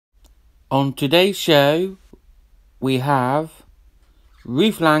On today's show, we have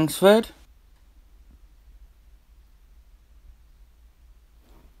Ruth Langsford,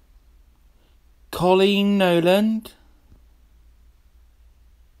 Coleen Nolan,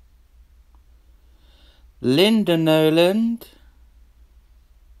 Linda Nolan,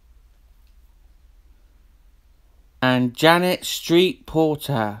 and Janet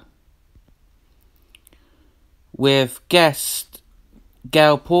Street-Porter, with guest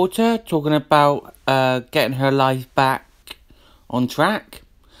Gail Porter talking about getting her life back on track,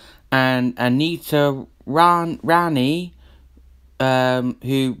 and Anita Rani,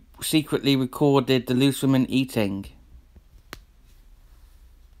 who secretly recorded the loose women eating.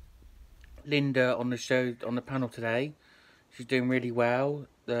 Linda on the show, on the panel today, she's doing really well.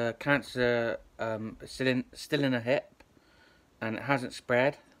 The cancer is still in her hip, and it hasn't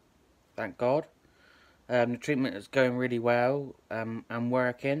spread, thank God. The treatment is going really well and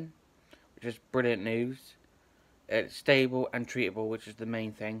working, which is brilliant news. It's stable and treatable, which is the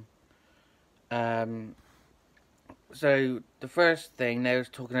main thing. So the first thing they was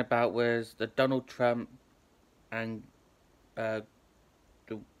talking about was the Donald Trump and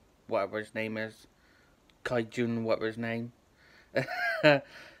whatever his name is, Kaijun, whatever his name,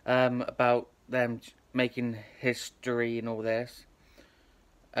 about them making history and all this.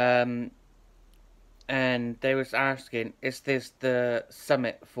 And they was asking, is this the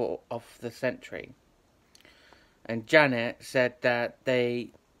summit of the century? And Janet said that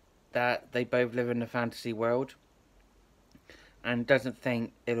they both live in a fantasy world and doesn't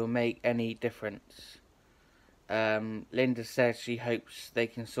think it'll make any difference. Linda says she hopes they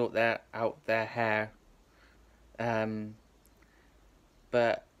can sort out their hair. But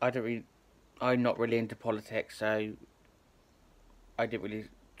I'm not really into politics, so I didn't really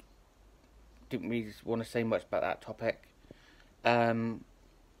want to say much about that topic.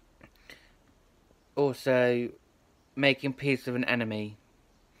 Also, making peace with an enemy.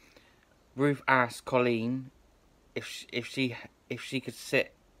 Ruth asked Coleen if she could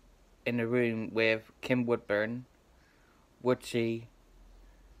sit in a room with Kim Woodburn, would she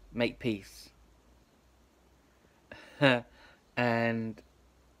make peace? And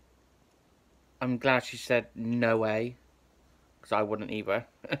I'm glad she said no way, because I wouldn't either.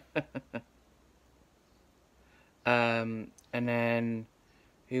 And then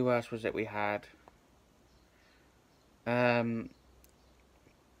who else was it we had?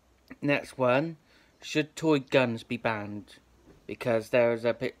 Next one, should toy guns be banned? Because there is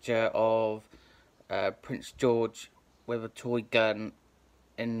a picture of Prince George with a toy gun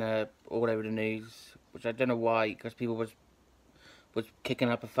in all over the news, which I don't know why, because people was kicking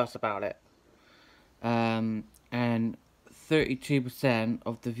up a fuss about it. And 32%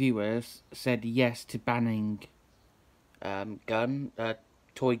 of the viewers said yes to banning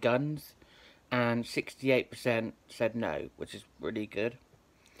toy guns, and 68% said no, which is really good.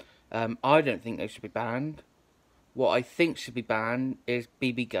 I don't think they should be banned. What I think should be banned is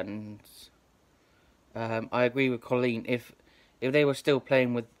BB guns. I agree with Coleen. If they were still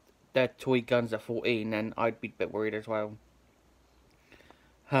playing with their toy guns at 14, then I'd be a bit worried as well.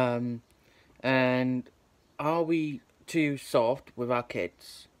 And are we too soft with our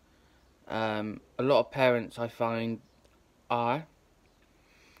kids? A lot of parents, I find, are.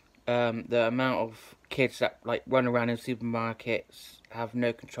 The amount of kids that run around in supermarkets, have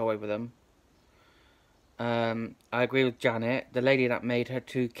no control over them. I agree with Janet. The lady that made her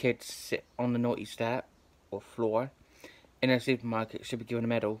two kids sit on the naughty step or floor in a supermarket should be given a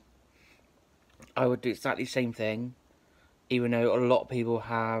medal. I would do exactly the same thing, even though a lot of people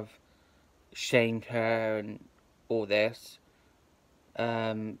have shamed her and all this.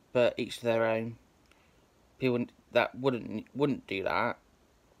 But each to their own. People that wouldn't do that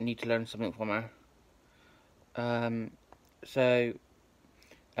need to learn something from her. So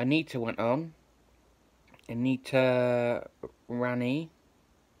Anita went on. Anita Rani,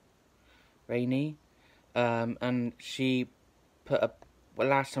 and she put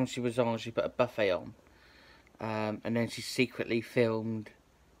last time she was on, she put a buffet on, and then she secretly filmed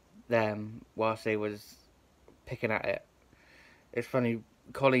them whilst they was picking at it. It's funny,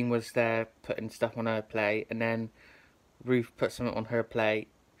 Coleen was there putting stuff on her plate, and then Ruth put something on her plate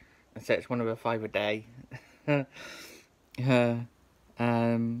and said it's one of her 5 a day. That's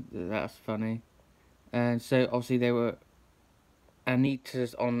funny. And so obviously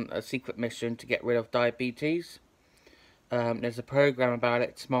Anita's on a secret mission to get rid of diabetes. There's a program about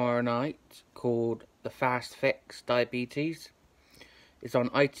it tomorrow night called The Fast Fix Diabetes. It's on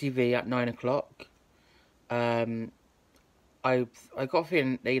ITV at 9 o'clock. I got a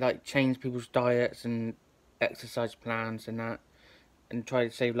feeling they change people's diets and exercise plans and that, and try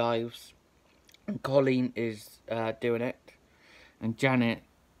to save lives. And Coleen is doing it, and Janet,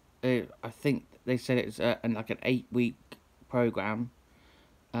 I think they said it's like an 8-week program,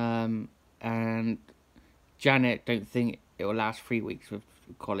 and Janet don't think it will last 3 weeks with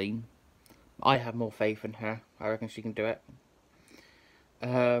Coleen. I have more faith in her. I reckon she can do it.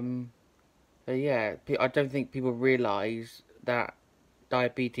 But yeah, I don't think people realise that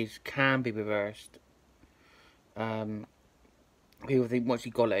diabetes can be reversed. People think once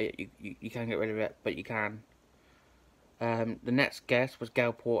you got it, you can't get rid of it, but you can. The next guest was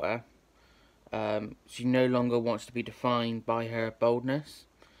Gail Porter. She no longer wants to be defined by her boldness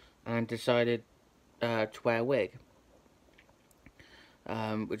and decided to wear a wig.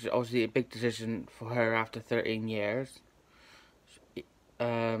 Which is obviously a big decision for her after 13 years.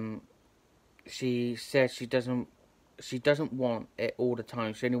 She says she doesn't want it all the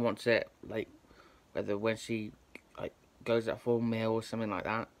time. She only wants it like whether when she like goes out for a meal or something like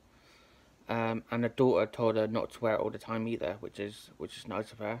that. And her daughter told her not to wear it all the time either, which is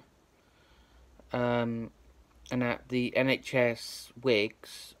nice of her. And that the NHS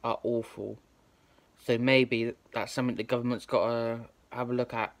wigs are awful, so maybe that's something the government's got to have a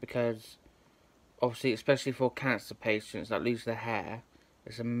look at, because obviously, especially for cancer patients that lose their hair,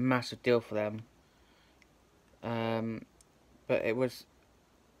 it's a massive deal for them. But it was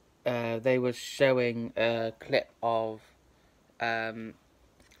they were showing a clip of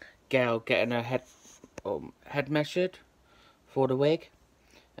Gail getting her head measured for the wig,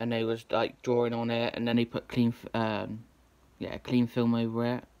 and they was like drawing on it, and then they put clean film over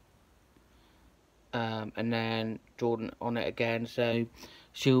it, and then drawing on it again. So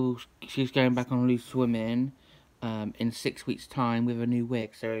she's going back on loose swimming in 6 weeks' time with a new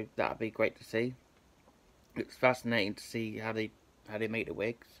wig. So that'd be great to see. It's fascinating to see how they make the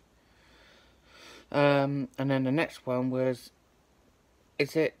wigs. And then the next one was,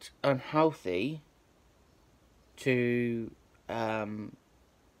 is it unhealthy to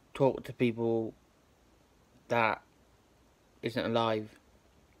talk to people that isn't alive?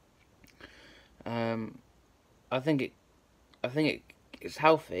 I think it's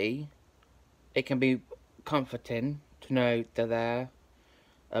healthy. It can be comforting to know they're there.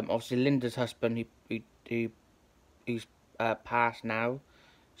 Obviously, Linda's husband, who's passed now,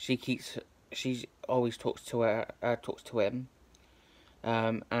 she always talks to him,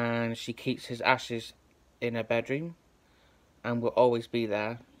 and she keeps his ashes in her bedroom, and will always be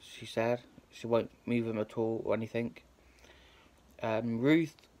there. She said she won't move him at all or anything.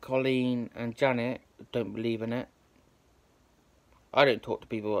 Ruth, Coleen, and Janet don't believe in it. I don't talk to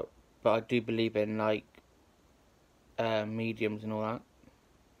people, but I do believe in like mediums and all that.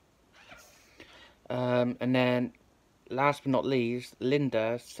 And then, last but not least,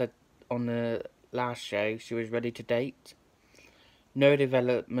 Linda said on the last show she was ready to date. No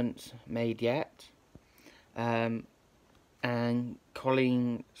developments made yet. And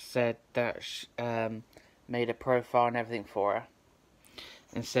Coleen said that she made a profile and everything for her,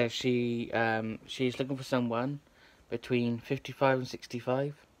 and says she's looking for someone between 55 and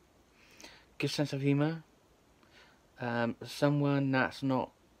 65. Good sense of humour. Someone that's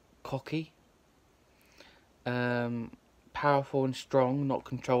not cocky. Powerful and strong, not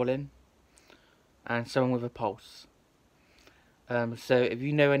controlling. And someone with a pulse. So if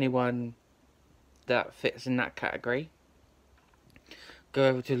you know anyone that fits in that category, go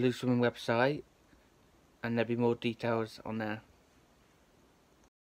over to the Loose Women website and there'll be more details on there.